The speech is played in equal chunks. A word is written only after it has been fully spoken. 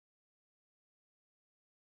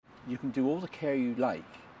You can do all the care you like,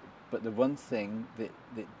 but the one thing that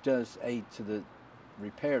does aid to the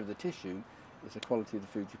repair of the tissue is the quality of the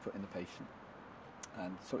food you put in the patient.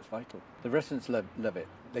 And so it's vital. The residents love it.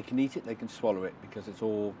 They can eat it, they can swallow it because it's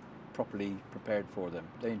all properly prepared for them.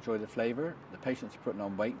 They enjoy the flavour. The patients are putting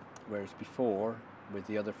on weight, whereas before, with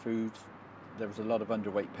the other foods, there was a lot of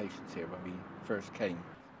underweight patients here when we first came.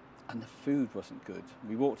 And the food wasn't good.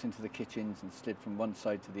 We walked into the kitchens and slid from one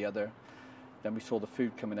side to the other. Then we saw the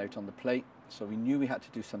food coming out on the plate, so we knew we had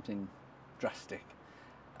to do something drastic.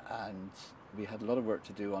 And we had a lot of work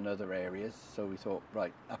to do on other areas, so we thought,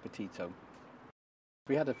 right, Apetito.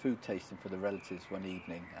 We had a food tasting for the relatives one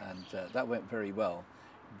evening, and that went very well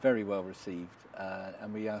received.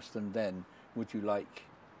 And we asked them then, would you like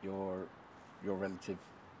your relative,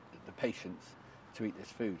 the patients, to eat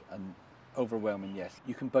this food? And overwhelming yes.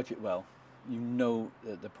 You can budget well. You know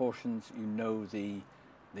the portions, you know the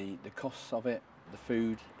costs of it, the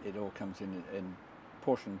food, it all comes in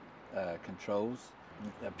portion controls.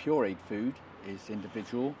 Pureed food is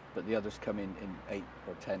individual, but the others come in 8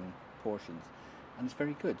 or 10 portions. And it's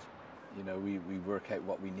very good. You know, we work out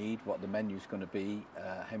what we need, what the menu's going to be,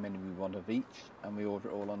 how many we want of each, and we order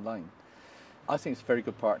it all online. I think it's a very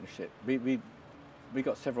good partnership. We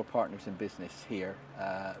got several partners in business here,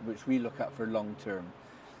 which we look at for long term.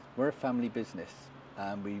 We're a family business,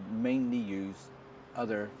 and we mainly use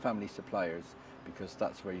other family suppliers because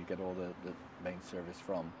that's where you get all the main service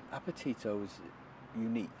from. Apetito is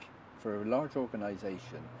unique. For a large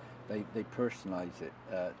organisation, they personalise it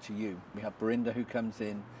to you. We have Berinda who comes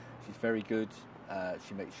in. She's very good.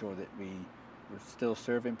 She makes sure that we're still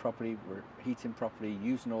serving properly, we're heating properly,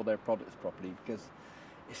 using all their products properly, because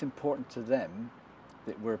it's important to them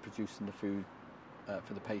that we're producing the food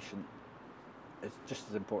for the patient. It's just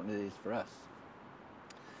as important as it is for us.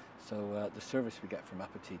 So the service we get from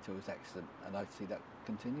Apetito is excellent, and I see that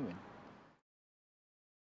continuing.